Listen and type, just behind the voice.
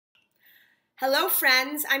Hello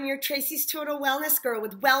friends, I'm your Tracy's Total Wellness Girl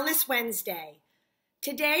with Wellness Wednesday.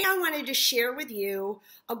 Today I wanted to share with you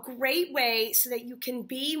a great way so that you can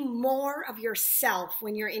be more of yourself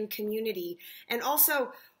when you're in community and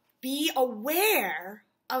also be aware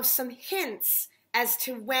of some hints as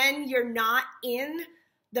to when you're not in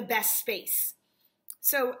the best space.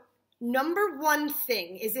 So number one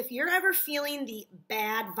thing is if you're ever feeling the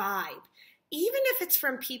bad vibe, even if it's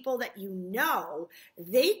from people that you know,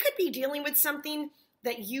 they could be dealing with something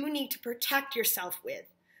that you need to protect yourself with.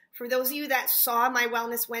 For those of you that saw my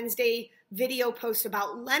Wellness Wednesday video post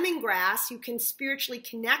about lemongrass, you can spiritually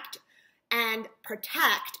connect and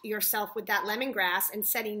protect yourself with that lemongrass, and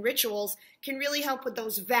setting rituals can really help with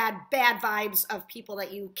those bad vibes of people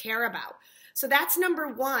that you care about. So that's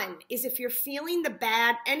number one, is if you're feeling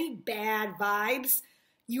any bad vibes,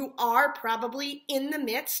 you are probably in the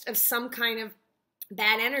midst of some kind of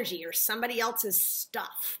bad energy or somebody else's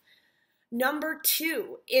stuff. Number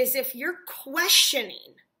two is if you're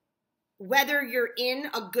questioning whether you're in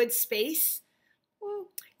a good space,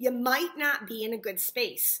 you might not be in a good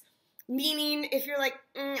space. Meaning if you're like,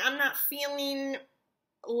 I'm not feeling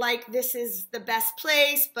like this is the best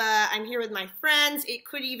place, but I'm here with my friends. It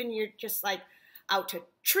could even, you're just like out to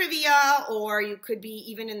trivia, or you could be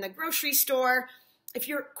even in the grocery store. If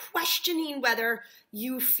you're questioning whether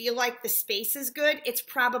you feel like the space is good, it's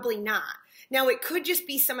probably not. Now, it could just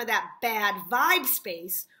be some of that bad vibe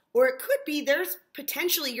space, or it could be there's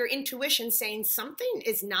potentially your intuition saying something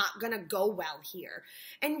is not going to go well here.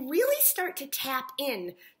 And really start to tap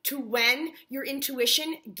in to when your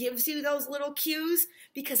intuition gives you those little cues,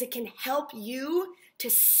 because it can help you to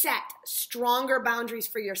set stronger boundaries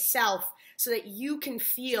for yourself so that you can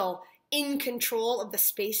feel in control of the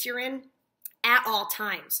space you're in at all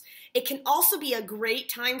times. It can also be a great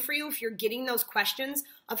time for you if you're getting those questions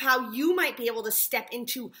of how you might be able to step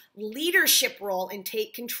into leadership role and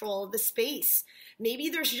take control of the space. Maybe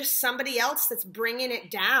there's just somebody else that's bringing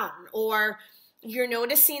it down, or you're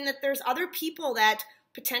noticing that there's other people that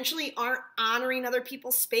potentially aren't honoring other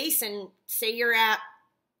people's space, and say you're at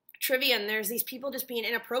trivia and there's these people just being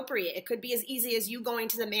inappropriate. It could be as easy as you going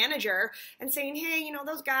to the manager and saying, hey,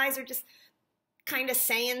 those guys are just kind of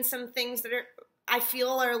saying some things that I feel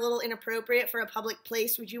are a little inappropriate for a public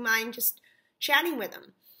place. Would you mind just chatting with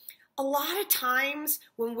them? A lot of times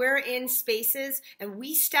when we're in spaces and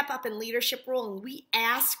we step up in leadership role and we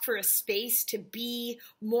ask for a space to be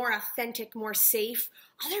more authentic, more safe,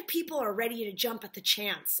 other people are ready to jump at the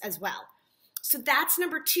chance as well. So that's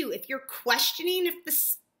number two. If you're questioning if the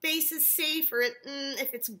space is safe or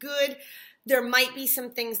if it's good, there might be some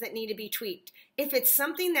things that need to be tweaked. If it's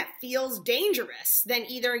something that feels dangerous, then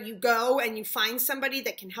either you go and you find somebody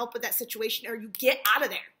that can help with that situation, or you get out of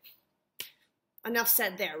there. Enough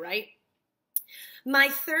said there, right? My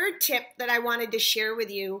third tip that I wanted to share with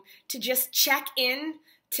you to just check in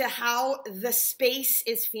to how the space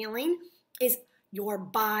is feeling is your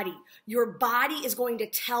body. Your body is going to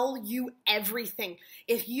tell you everything.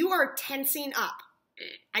 If you are tensing up,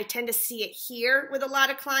 I tend to see it here with a lot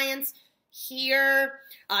of clients. Here,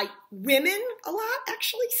 women a lot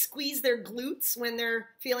actually squeeze their glutes when they're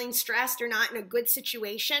feeling stressed or not in a good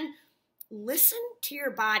situation. Listen to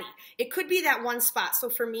your body. It could be that one spot. So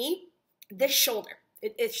for me, this shoulder,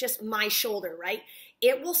 it's just my shoulder, right?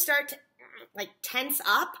 It will start to tense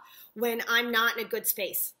up when I'm not in a good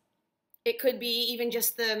space. It could be even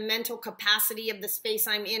just the mental capacity of the space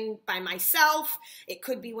I'm in by myself. It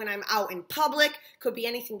could be when I'm out in public. Could be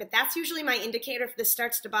anything, but that's usually my indicator. If this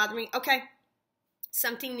starts to bother me, okay,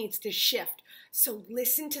 something needs to shift. So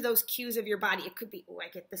listen to those cues of your body. It could be, I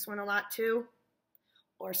get this one a lot too,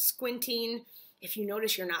 or squinting. If you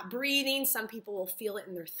notice you're not breathing, some people will feel it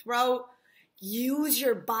in their throat. Use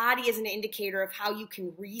your body as an indicator of how you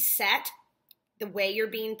can reset the way you're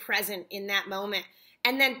being present in that moment.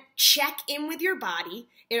 And then check in with your body.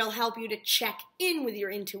 It'll help you to check in with your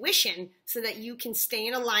intuition so that you can stay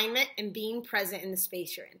in alignment and being present in the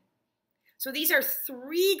space you're in. So these are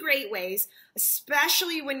three great ways,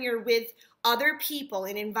 especially when you're with other people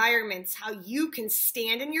in environments, how you can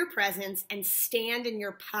stand in your presence and stand in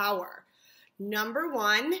your power. Number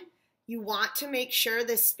one, you want to make sure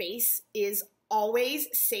the space is always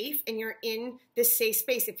safe and you're in this safe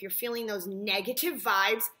space. If you're feeling those negative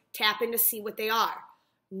vibes, tap in to see what they are.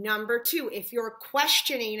 Number two, if you're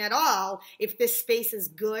questioning at all if this space is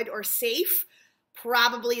good or safe,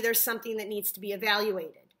 probably there's something that needs to be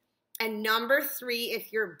evaluated. And number three,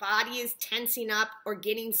 if your body is tensing up or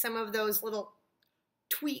getting some of those little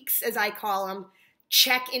tweaks, as I call them,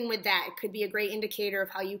 check in with that. It could be a great indicator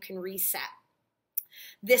of how you can reset.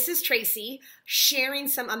 This is Tracy sharing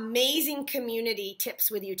some amazing community tips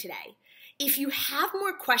with you today. if you have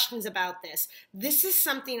more questions about this, this is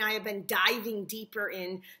something I have been diving deeper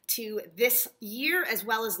into this year as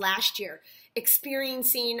well as last year,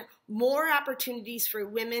 experiencing more opportunities for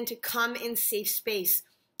women to come in safe space,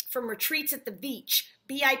 from retreats at the beach,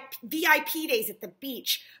 VIP days at the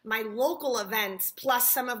beach, my local events, plus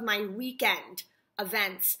some of my weekend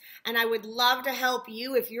events. And I would love to help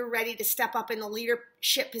you if you're ready to step up in the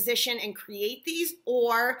leadership position and create these,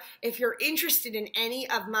 or if you're interested in any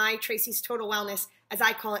of my Tracy's Total Wellness, as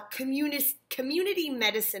I call it, community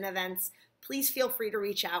medicine events, please feel free to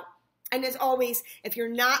reach out. And as always, if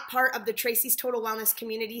you're not part of the Tracy's Total Wellness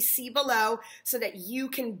community, see below so that you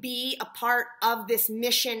can be a part of this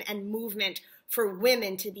mission and movement for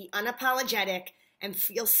women to be unapologetic and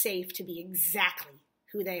feel safe to be exactly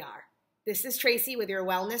who they are. This is Tracy with your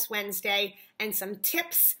Wellness Wednesday and some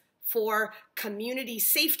tips for community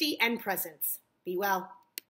safety and presence. Be well.